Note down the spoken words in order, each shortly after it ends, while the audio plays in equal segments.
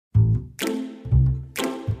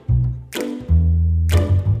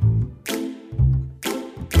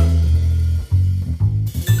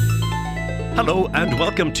Hello and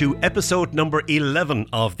welcome to episode number 11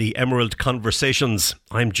 of the Emerald Conversations.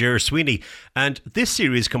 I'm Ger Sweeney, and this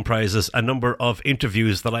series comprises a number of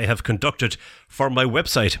interviews that I have conducted for my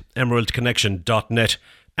website, emeraldconnection.net,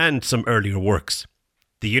 and some earlier works.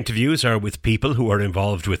 The interviews are with people who are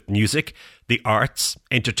involved with music, the arts,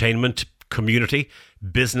 entertainment, community,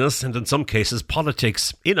 business, and in some cases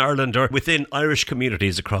politics in Ireland or within Irish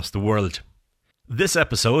communities across the world. This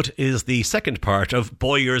episode is the second part of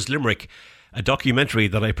Bowyer's Limerick, a documentary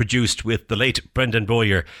that I produced with the late Brendan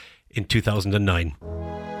Bowyer in 2009.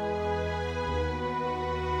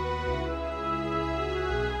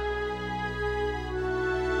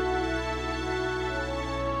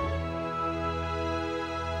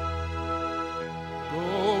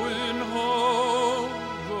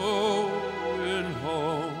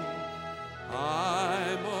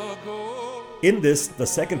 In this, the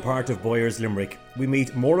second part of Bowyer's Limerick, we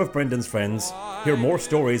meet more of Brendan's friends, hear more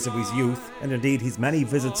stories of his youth and indeed his many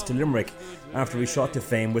visits to Limerick after he shot to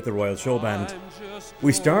fame with the Royal Show Band.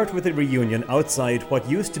 We start with a reunion outside what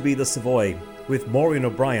used to be the Savoy with Maureen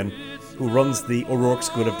O'Brien, who runs the O'Rourke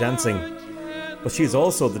School of Dancing. But she is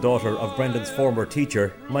also the daughter of Brendan's former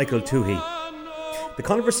teacher, Michael Toohey. The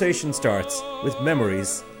conversation starts with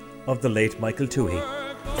memories of the late Michael Toohey.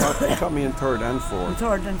 He taught me in third and fourth. In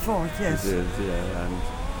third and fourth, yes. He did, yeah. And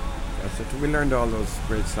we learned all those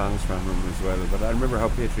great songs from him as well. But I remember how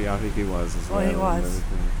patriotic he was as well. Oh, he was.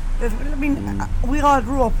 I mean, we all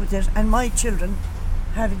grew up with it, and my children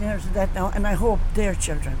have inherited that now, and I hope their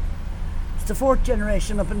children. It's the fourth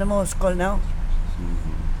generation up in the Mo School now.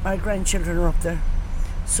 Mm-hmm. My grandchildren are up there.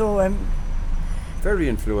 So, very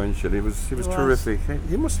influential. He was terrific.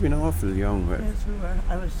 He must have been awful young. Yes, we were.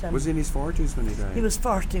 Was he in his 40s when he died? He was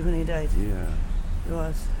 40 when he died. Yeah. He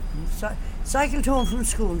was. Cycled home from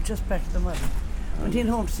school, just back to the mother. Went in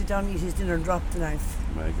home to sit down and eat his dinner and dropped the knife.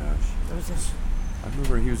 My gosh. That was it. I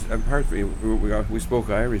remember he was, we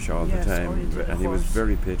spoke Irish all the time, and he was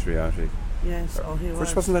very patriotic. Yes, he was.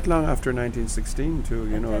 Which wasn't that long after 1916 too,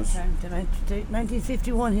 you know. That time,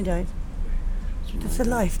 1951 he died. It's a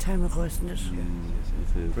lifetime ago, isn't it? It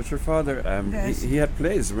is. But your father, he had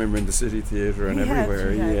plays, remember, in the City Theatre and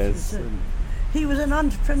everywhere. Yes. He was an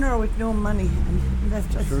entrepreneur with no money, and he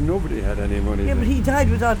left us. Sure, nobody had any money. Yeah, but he died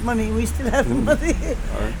without money. We still have money.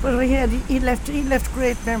 But he left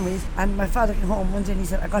great memories. And my father came home one day and he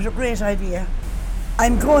said, "I got a great idea.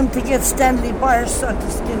 I'm going to get Stanley Byers' son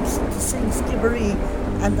to sing Skibberee,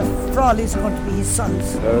 and the Frawley's going to be his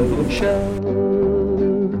sons."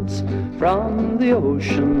 Shells from the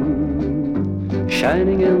ocean,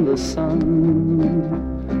 shining in the sun,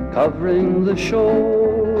 covering the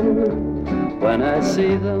shore. When I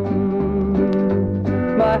see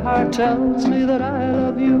them, my heart tells me that I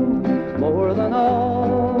love you more than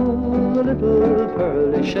all the little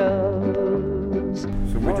pearly shells.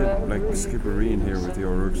 So we did like Skibbereen here with the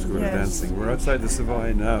O'Rourke School of Dancing. We're outside the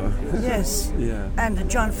Savoy now. Yes. Yeah. And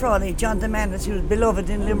John Frawley, John the Manis, who was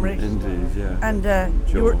beloved in Limerick. Indeed, yeah. And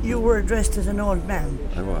you were dressed as an old man.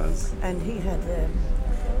 I was. And he had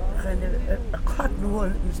kind of a cotton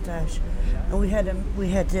wool moustache, and we had a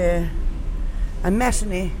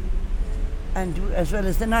matinee, and as well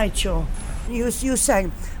as the night show. You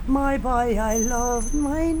sang, "My boy, I love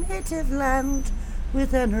my native land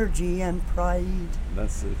with energy and pride."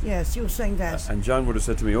 That's it. Yes, you sang that. And John would have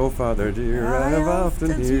said to me, "Oh, Father dear, I have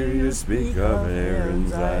often heard you speak of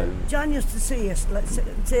Erin's Isle." John used to say a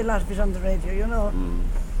lot of it on the radio, you know.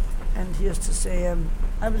 And he used to say,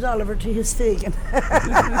 I was Oliver to his Fagin.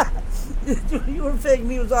 You were Fagin,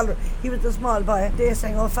 he was Oliver. He was the small boy. They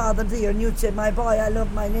sang, "Oh, Father dear," and you'd say, "My boy, I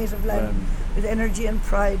love my native land with energy and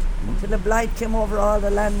pride. Till the blight came over all the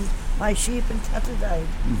land, my sheep and cattle died.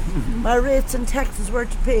 My rates and taxes were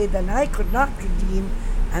to pay, then I could not redeem,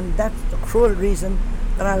 and that's the cruel reason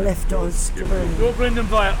that I left those." Yo, Brendan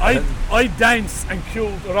Bowyer, I danced and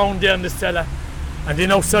queued around there in the cellar, and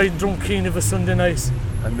then outside Drunkeen of a Sunday night.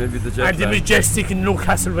 And maybe the Majestic in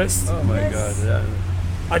Newcastle West. Oh my God! Yeah.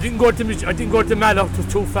 I didn't go to Mallow, it was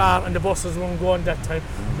too far, and the buses weren't going that time.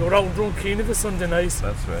 You were out Drunkeen of a Sunday night.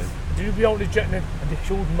 That's right. Then you'd be out the jetting, and they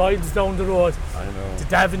queued miles down the road. I know. The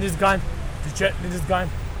Davin is gone, the jetting is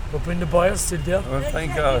gone, but when the Boyers still there. Oh,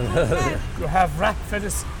 thank God. You have rap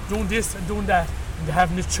fellas doing this and doing that, and they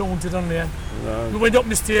haven't tuned it on there. No. You went up on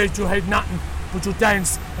the stage, you had nothing, but you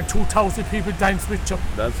danced, and 2,000 people danced with you.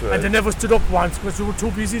 That's right. And they never stood up once because you were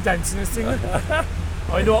too busy dancing and singing.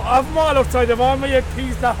 I know, I have them all outside, I have all my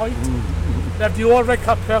LPs that height. They have the old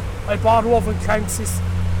record player, I bought over in Clancy's,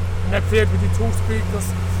 and I played with the two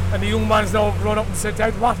speakers, and the young man's now run up and said,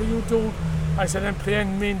 "Dad, what are you doing?" I said, I'm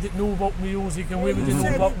playing men that know about music and women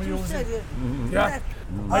that know about music. Yeah.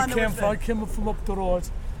 I came up from up the road.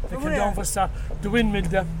 They came down for the windmill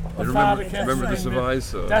there. Remember the Savai,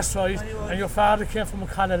 so. That's right. And your father came from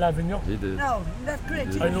McConnell Avenue. He did. No, that's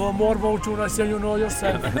great. I know more about you than I say you know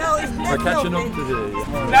yourself. No, isn't that We're catching lovely? up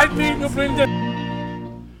today. Like meeting you, Brendan.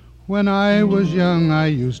 When I was young, I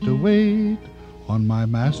used to wait on my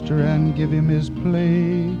master and give him his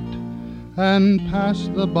plate, and pass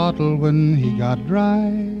the bottle when he got dry,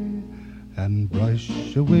 and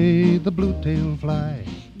brush away the blue-tailed fly.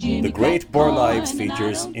 The Great Boer Lives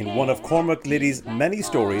features in one of Cormac Liddy's many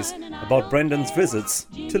stories about Brendan's visits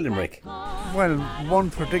to Limerick. Well, one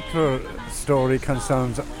particular story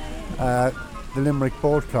concerns the Limerick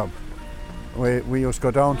Boat Club. We used to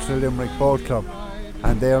go down to the Limerick Boat Club,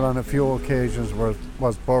 and there on a few occasions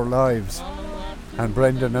was Boer Lives, and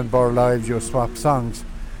Brendan and Boer Lives used to swap songs,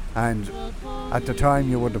 and at the time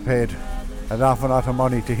you would have paid an awful lot of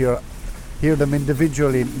money to hear them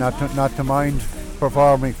individually, not to mind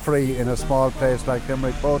performing free in a small place like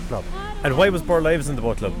Limerick Boat Club. And why was Boer Lives in the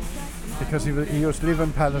boat club? Because he used to live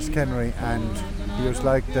in Palace Kenry, and he used to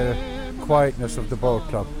like the quietness of the boat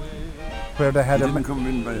club, where they had He didn't come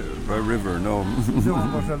in by river, no. No,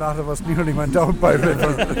 but a lot of us nearly went out by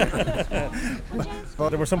river.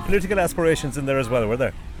 There were some political aspirations in there as well, were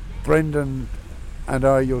there? Brendan and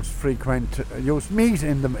I used to meet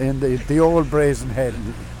in the old Brazen Head,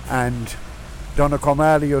 and Donagh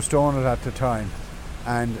O'Malley used to own it at the time,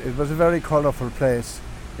 and it was a very colourful place.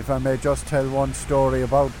 If I may just tell one story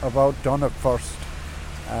about Donagh first.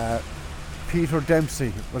 Peter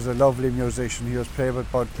Dempsey was a lovely musician. He was played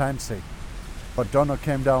with Bud Clancy, but Donagh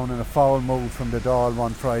came down in a foul mood from the Dáil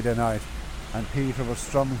one Friday night, and Peter was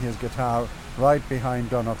strumming his guitar right behind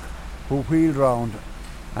Donagh, who wheeled round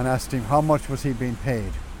and asked him how much was he being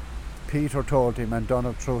paid. Peter told him, and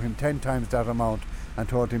Donagh threw him 10 times that amount and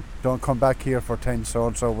told him, don't come back here for 10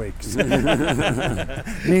 so-and-so weeks.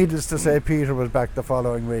 Needless to say, Peter was back the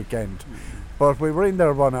following weekend. But we were in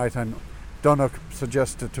there one night, and Donagh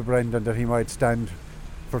suggested to Brendan that he might stand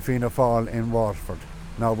for Fianna Fáil in Waterford.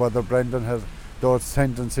 Now, whether Brendan has those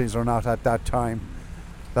tendencies or not at that time,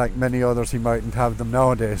 like many others, he mightn't have them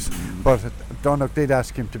nowadays. But Donagh did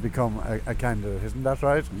ask him to become a candidate, isn't that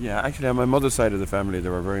right? Yeah, actually on my mother's side of the family they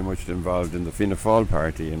were very much involved in the Fianna Fáil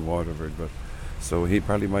party in Waterford, but so he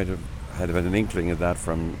probably might have had an inkling of that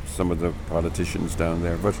from some of the politicians down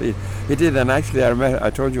there. But he did, and actually I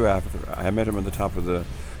told you after, I met him on the top of the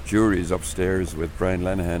juries upstairs with Brian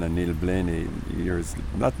Lenihan and Neil Blaney years,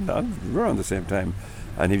 not around the same time.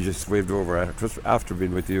 And he just waved over after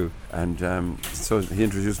being with you, and so he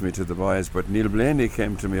introduced me to the boys. But Neil Blaney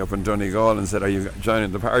came to me up in Donegal and said, are you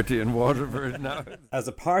joining the party in Waterford now? As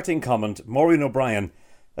a parting comment, Maureen O'Brien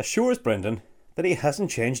assures Brendan that he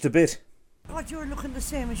hasn't changed a bit. God, you're looking the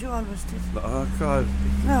same as you always did. Oh God,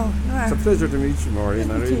 No, you are. it's a pleasure to meet you,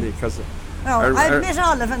 Maureen. I really, because No, I've met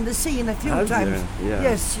Olive in the scene a few Have you? times. Yeah.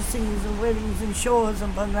 Yes, she sings in weddings and shows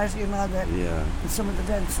and Bunratty and all that. yeah. And some of the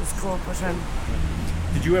dancers go up with and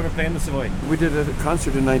Did you ever play in the Savoy? We did a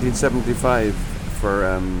concert in 1975 for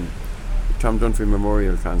Tom Dunphy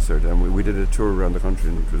Memorial Concert, and we did a tour around the country,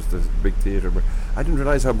 and it was this big theatre. But I didn't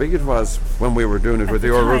realise how big it was when we were doing it At with the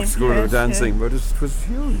the O'Rourke time, School yes, of Dancing, yeah. but it was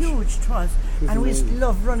huge. huge it was. And we used to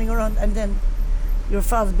love running around, and then your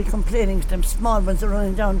father would be complaining to them small ones are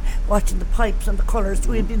running down watching the pipes and the colours.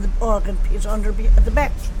 We'd be in the organ pit under at the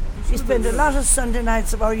back. We spent a lot of Sunday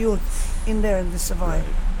nights of our youth in there in the Savoy.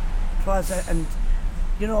 It was and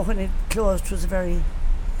you know, when it closed, it was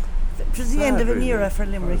the end of an era for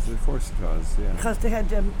Limerick. Of course it was, yeah. Because they had,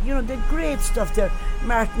 they had great stuff there.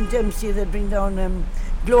 Martin Dempsey, they'd bring down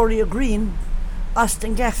Gloria Green,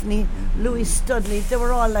 Austin Gaffney, Louis Studley. They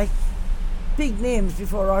were all like big names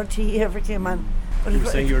before RTE ever came on. But You were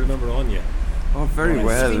saying you remember Anya. Oh, very Well,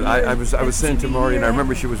 well. Stevie I was Ray- saying to Stevie Maureen, I Ray-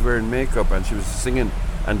 remember she was wearing makeup and she was singing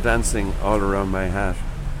and dancing all around my hat.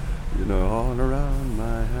 You know, all around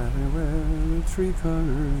my hat I wear a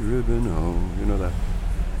 3-colored ribbon. Oh, you know that.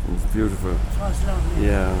 It was beautiful. It was lovely.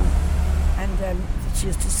 Yeah. And she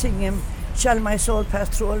used to sing Shall My Soul Pass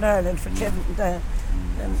Through Old Ireland for Kevin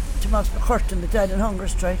Thomas McCurtain that died in hunger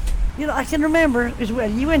strike. You know, I can remember as well.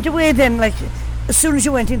 You went away then, like, as soon as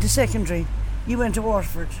you went into secondary, you went to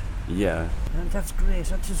Waterford. Yeah. And that's great.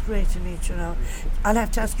 That is great to meet you now. I'll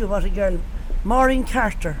have to ask you about a girl, Maureen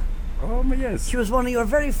Carter. Oh, yes. She was one of your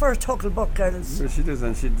very first Hucklebuck girls. Well, she does,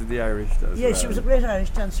 and she did the Irish as Yeah, well. she was a great Irish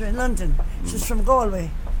dancer in London. She's from Galway.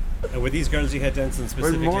 And were these girls you had dancing Well,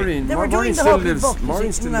 specifically? Maureen, They were Maureen doing the still Hucklebuck, lives. you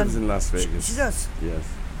Maureen see, still in lives in Las Vegas. She does. Yes.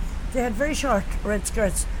 They had very short red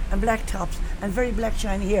skirts, and black tops and very black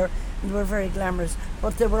shiny hair, and they were very glamorous,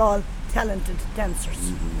 but they were all talented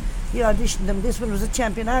dancers. He auditioned them. This one was a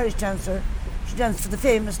champion Irish dancer. She danced for the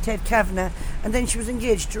famous Ted Kavanagh, and then she was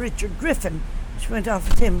engaged to Richard Griffin. She went off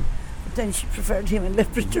with him, but then she preferred him and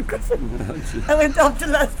left Richard Griffin. I went off to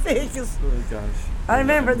Las Vegas. Oh gosh. I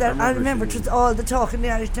remember that. I remember it was all the talk in the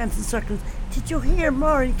Irish dancing circles. Did you hear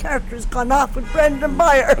Maureen Carter has gone off with Brendan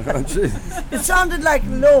Bowyer? It sounded like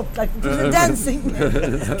lope, like it was a dancing,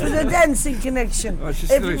 it was a dancing connection. Oh,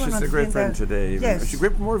 she's a great friend today. Yes. She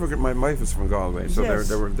grew more of my wife was from Galway, so Yes.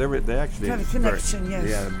 they actually Had a connection, yes.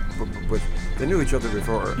 Yeah, but they knew each other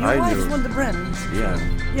before. Your I wife knew. won the Brennans. Yeah.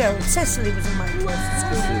 Yeah, well, Cecily was in my class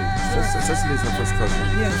at school. Cecily's her first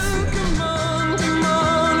cousin. Yes. Come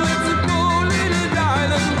on, let's go, little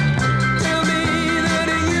darling. Tell me that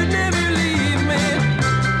you'd never leave me.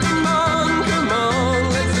 Come on,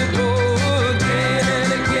 let's go again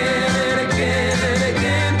and again and again and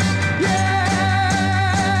again. Yeah,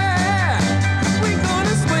 we're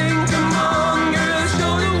gonna swing. Come on, girl,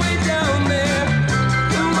 show the way down there.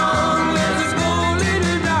 Come on, let's go,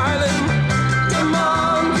 little darling. Come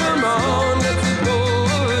on, let's go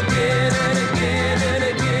again and again and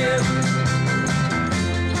again.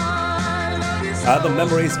 The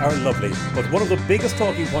memories are lovely, but one of the biggest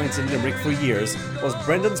talking points in Limerick for years was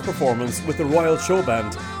Brendan's performance with the Royal Show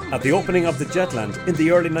Band at the opening of the Jetland in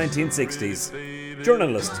the early 1960s.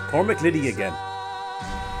 Journalist Cormac Liddy again.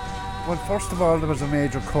 Well, first of all, there was a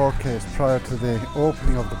major court case prior to the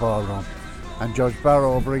opening of the ballroom, and Judge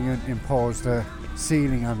Barrow O'Brien imposed a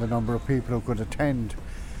ceiling on the number of people who could attend.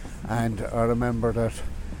 And I remember that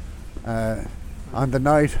on the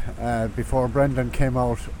night before Brendan came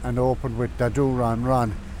out and opened with Dadu Ron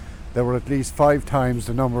Ron, there were at least 5 times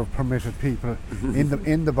the number of permitted people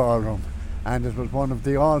in the ballroom, and it was one of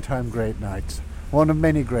the all-time great nights, one of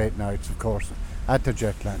many great nights, of course, at the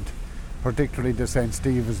Jetland. Particularly the St.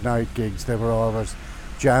 Stephen's night gigs, they were always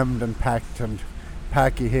jammed and packed, and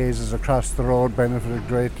Packy Hayes across the road benefited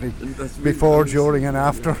greatly before, during and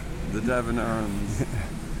after. The Davin Arms.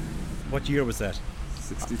 What year was that?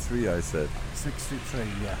 63, I said. 63,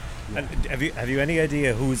 yeah. And have you any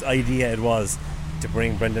idea whose idea it was to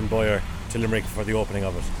bring Brendan Bowyer to Limerick for the opening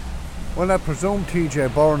of it? Well, I presume TJ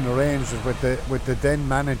Byrne arranged it with the then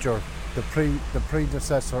manager, the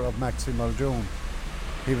predecessor of Maxie Muldoon.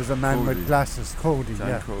 He was a man Cody. with glasses, Cody, John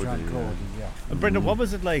yeah. Cody, John yeah. Cody, yeah. And Brendan, what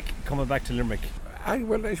was it like coming back to Limerick?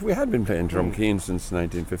 We had been playing Drumkeen since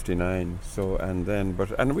 1959. So and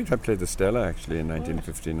we had played the Stella actually in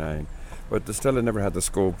 1959. But the Stella never had the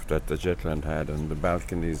scope that the Jetland had, and the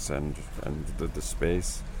balconies and the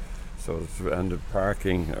space. So and the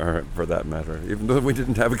parking, or for that matter, even though we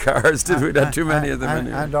didn't have cars, we had too many of them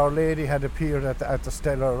anyway. And Our Lady had appeared at the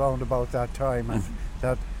Stella around about that time, and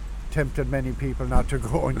that tempted many people not to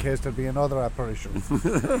go in case there'd be another apparition.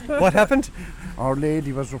 What happened? Our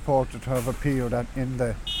Lady was reported to have appeared in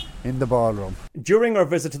the ballroom. During our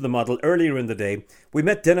visit to the model earlier in the day, we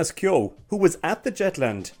met Dennis Keogh, who was at the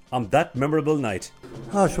Jetland on that memorable night.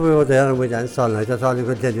 Oh, so we were there and we danced all night, that's all I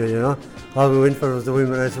could tell you, you know. All we went for was the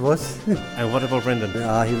women, I suppose. And what about Brendan?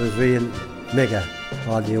 He was real mega.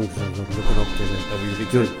 All the youngsters were looking up to him. Were you a big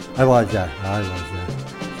fan? I was, yeah.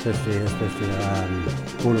 Especially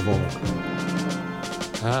Boulevard.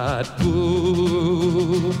 At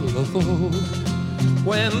Boulevard,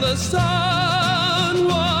 when the sun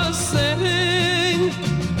was setting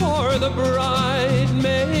o'er the bright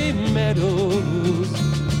May meadows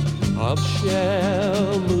of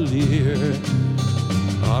Chelmalier,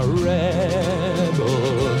 a rebel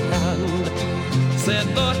hand set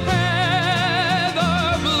the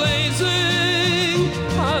heather blazing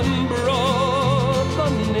and brought the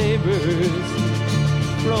neighbors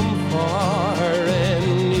from far and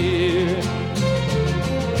near.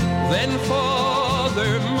 Then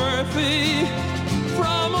Father Murphy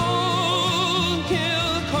from old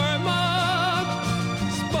Kilcormac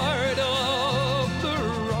spurred up the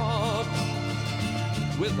rock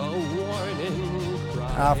with a warning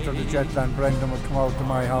cry. After the Jetland, Brendan would come out to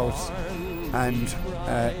my house, and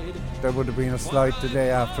there would have been a slight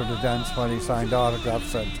delay after the dance while he signed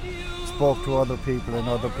autographs and spoke to other people in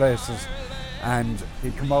other places. And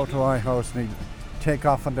he'd come out to my house and he'd take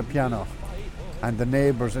off on the piano, and the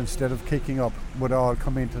neighbours, instead of kicking up, would all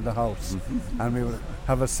come into the house, and we would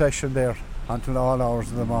have a session there until all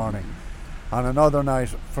hours of the morning. On another night,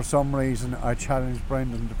 for some reason, I challenged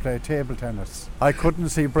Brendan to play table tennis. I couldn't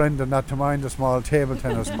see Brendan not to mind a small table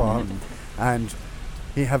tennis ball, and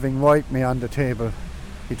he, having wiped me on the table,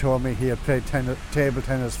 he told me he had played table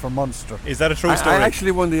tennis for Munster. Is that a true story? I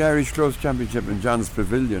actually won the Irish Close Championship in John's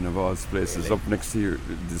Pavilion, of all places, up next to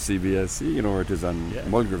the CBSC, you know where it is on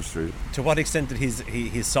Mulgrave Street. To what extent did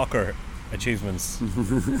his soccer achievements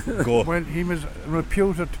go? Well, he was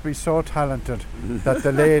reputed to be so talented that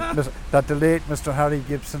the late Mr. Harry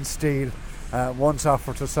Gibson Steele once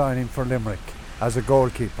offered to sign him for Limerick as a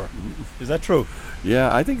goalkeeper. Is that true?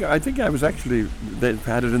 Yeah, I think I was actually, they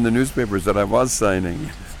had it in the newspapers that I was signing.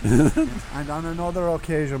 And on another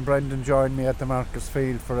occasion, Brendan joined me at the Marcus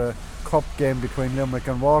Field for a cup game between Limerick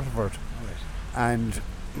and Waterford. And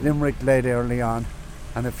Limerick led early on,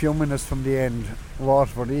 and a few minutes from the end,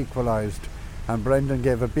 Waterford equalised, and Brendan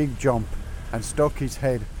gave a big jump and stuck his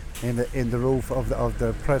head in the roof of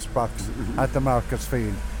the press box at the Marcus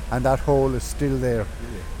Field, and that hole is still there.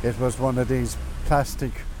 It was one of these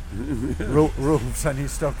plastic roofs, and he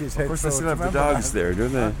stuck his head. Of course, they still have the dogs there,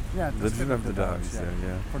 don't they? Yeah, they still have the dogs there.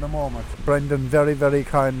 Yeah. For the moment, Brendan very, very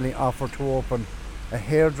kindly offered to open a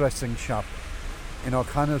hairdressing shop in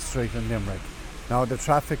O'Connell Street in Limerick. Now the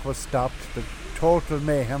traffic was stopped, the total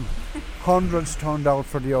mayhem. Hundreds turned out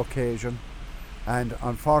for the occasion, and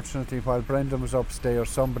unfortunately, while Brendan was upstairs,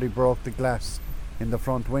 somebody broke the glass in the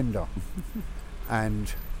front window.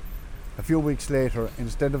 And a few weeks later,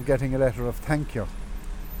 instead of getting a letter of thank you,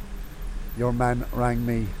 your man rang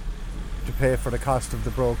me to pay for the cost of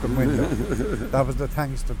the broken window. That was the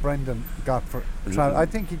thanks that Brendan got for I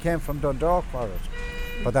think he came from Dundalk for it,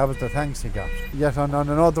 but that was the thanks he got. Yet on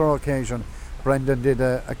another occasion, Brendan did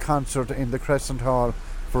a concert in the Crescent Hall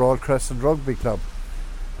for Old Crescent Rugby Club,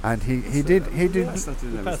 and he did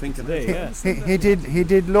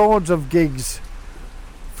loads of gigs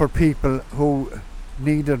for people who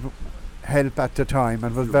needed help at the time,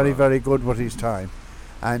 and was very, very good with his time.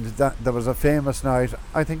 And there was a famous night,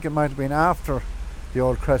 I think it might have been after the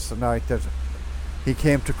Old Crescent night, that he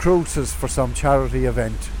came to Cruces for some charity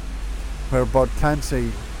event where Bud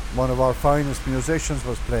Clancy, one of our finest musicians,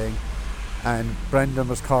 was playing, and Brendan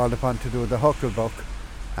was called upon to do the Hucklebuck,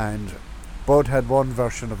 and Bud had one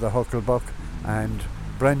version of the Hucklebuck and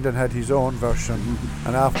Brendan had his own version,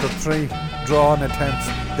 and after 3 drawn attempts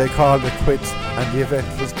they called it quits and the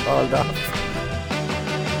event was called off.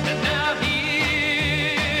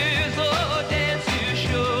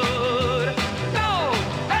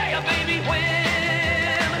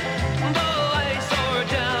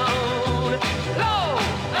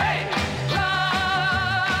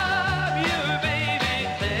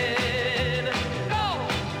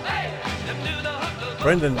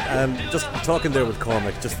 Brendan, just talking there with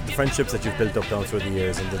Cormac, just the friendships that you've built up down through the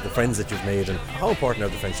years and the friends that you've made, and how important are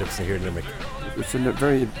the friendships here in Limerick? It's a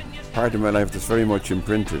very part of my life that's very much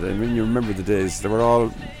imprinted. I mean, you remember the days, they were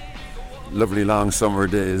all lovely long summer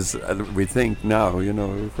days, we think now, you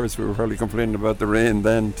know. Of course we were probably complaining about the rain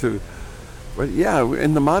then too. But yeah,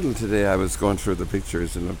 in the model today I was going through the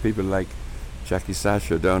pictures, and people like Jackie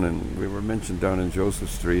Sasha we were mentioned down in Joseph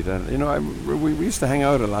Street, and you know, we used to hang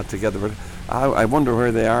out a lot together, but I wonder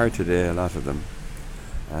where they are today, a lot of them.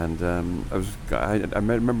 And I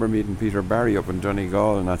remember meeting Peter Barry up in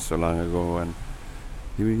Donegal not so long ago, and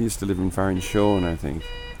he used to live in Farnshawn, I think.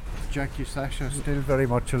 Jackie Sasha is still very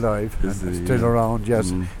much alive and still yeah. around,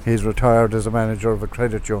 yes. He's retired as a manager of a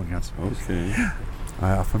credit union. Okay.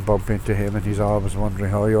 I often bump into him and he's always wondering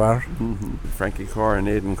how you are. Mm-hmm. Frankie Corr and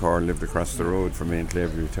Aidan Corr lived across the road from me in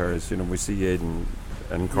Claveview Terrace. You know, we see Aidan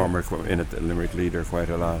and Cormac in at the Limerick Leader quite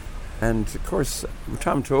a lot. And of course,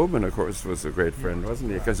 Tom Tobin, of course, was a great friend,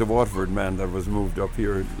 wasn't he? Because a Waterford man that was moved up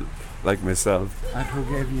here like myself. And who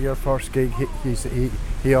gave you your first gig,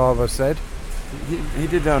 he always said? He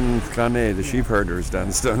did down in Clonay, the sheep herders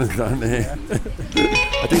dance down in Clonay.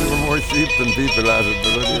 I think there were more sheep than people at it,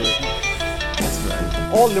 but anyway.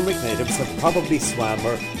 All Limerick natives have probably swam,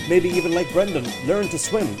 or maybe even like Brendan, learned to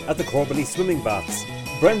swim at the Corbally swimming baths.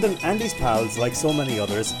 Brendan and his pals, like so many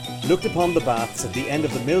others, looked upon the baths at the end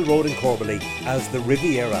of the Mill Road in Corbally as the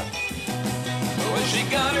Riviera. Well, she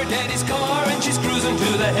got her daddy's car and she's cruising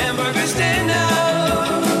to the hamburger stand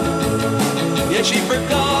now. Yeah, she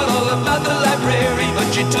forgot all about the library,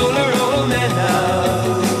 but she told her old man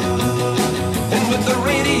now. And with the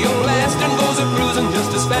radio blasting, goes a cruising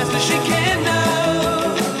just as fast as she can now.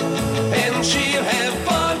 And she'll have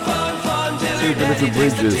fun till See the little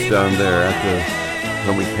bridges down there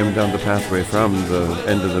when we came down the pathway from the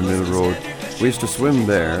end of the Mill Road. We used to swim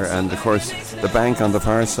there, and of course the bank on the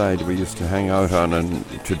far side we used to hang out on and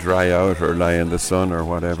to dry out or lie in the sun or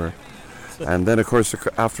whatever. And then of course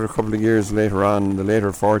after a couple of years later on, in the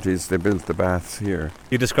later 40s, they built the baths here.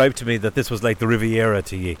 You described to me that this was like the Riviera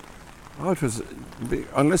to ye. Oh, it was,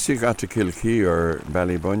 unless you got to Kilkee or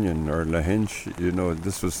Ballybunion or Lahinch,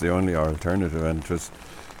 this was the only alternative, and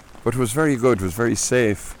but it was very good, it was very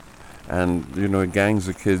safe, and, gangs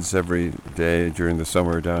of kids every day during the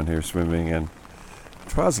summer down here swimming, and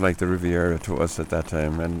it was like the Riviera to us at that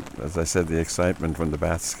time, and as I said, the excitement when the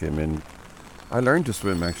baths came in. I learned to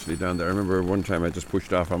swim actually down there. I remember one time I just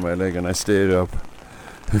pushed off on my leg and I stayed up.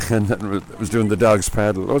 And then was doing the dog's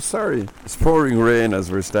paddle. Oh, sorry. It's pouring rain as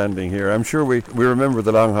we're standing here. I'm sure we remember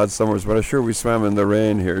the long hot summers, but I'm sure we swam in the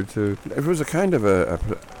rain here too. It was a kind of a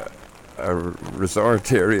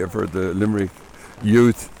resort area for the Limerick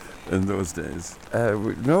youth in those days. It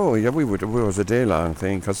was a day-long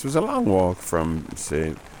thing, because it was a long walk from,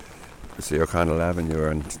 say O'Connell Avenue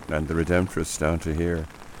and the Redemptress down to here.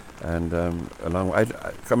 And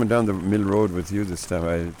coming down the Mill Road with you this time,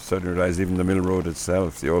 I suddenly realised even the Mill Road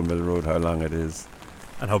itself, the old Mill Road, how long it is.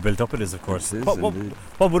 And how built up it is, of course. It is,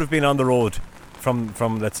 what would have been on the road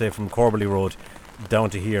from let's say, from Corbally Road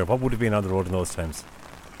down to here? What would have been on the road in those times?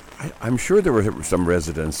 I'm sure there were some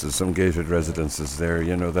residences, some gated residences there,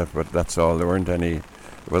 but that's all. There wasn't any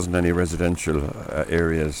residential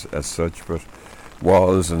areas as such, but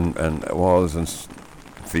walls and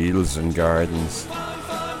fields and gardens.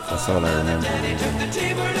 That's all I remember.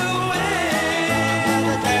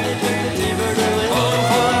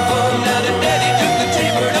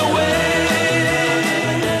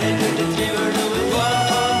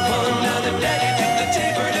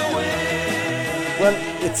 Well,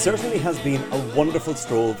 it certainly has been a wonderful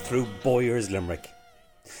stroll through Bowyer's Limerick.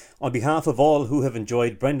 On behalf of all who have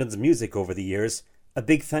enjoyed Brendan's music over the years, a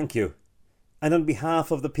big thank you. And on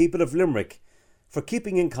behalf of the people of Limerick, for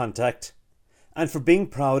keeping in contact and for being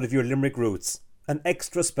proud of your Limerick roots, an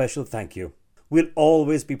extra special thank you. We'll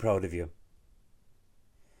always be proud of you.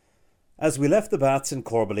 As we left the baths in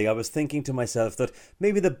Corbally, I was thinking to myself that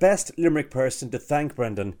maybe the best Limerick person to thank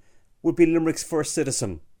Brendan would be Limerick's first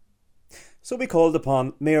citizen. So we called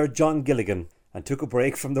upon Mayor John Gilligan and took a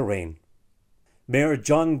break from the rain. Mayor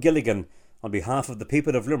John Gilligan, on behalf of the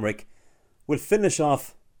people of Limerick, will finish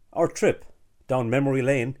off our trip down memory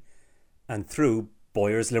lane and through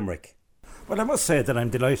Bowyer's Limerick. Well, I must say that I'm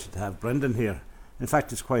delighted to have Brendan here. In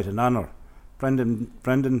fact, it's quite an honour.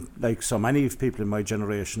 Brendan, like so many people in my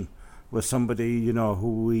generation, was somebody,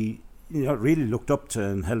 who we really looked up to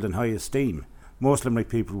and held in high esteem. Most Limerick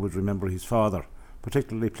people would remember his father,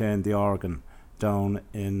 particularly playing the organ down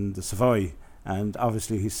in the Savoy, and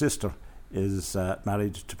obviously his sister is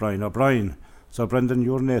married to Brian O'Brien. So Brendan,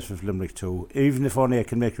 you're a native of Limerick too. Even if only I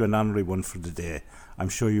can make you an honorary one for the day, I'm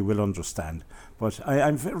sure you will understand. But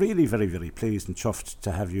I'm really very, very pleased and chuffed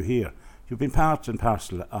to have you here. You've been part and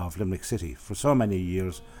parcel of Limerick City for so many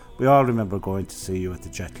years. We all remember going to see you at the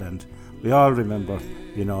Jetland. We all remember,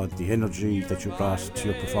 the energy that you brought to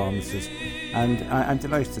your performances. And I'm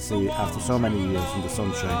delighted to see after so many years in the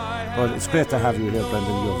sunshine. But it's great to have you here,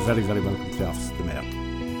 Brendan. You're very, very welcome to the office of the Mayor.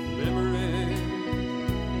 Limerick,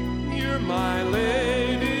 you're my lady.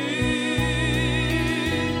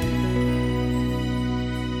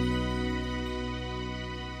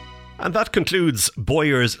 And that concludes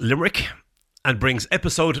Bowyer's Limerick and brings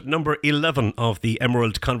episode number 11 of the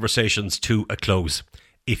Emerald Conversations to a close.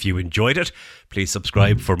 If you enjoyed it, please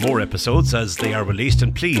subscribe for more episodes as they are released,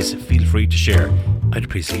 and please feel free to share. I'd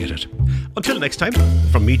appreciate it. Until next time,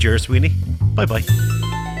 from me, Ger Sweeney, bye-bye.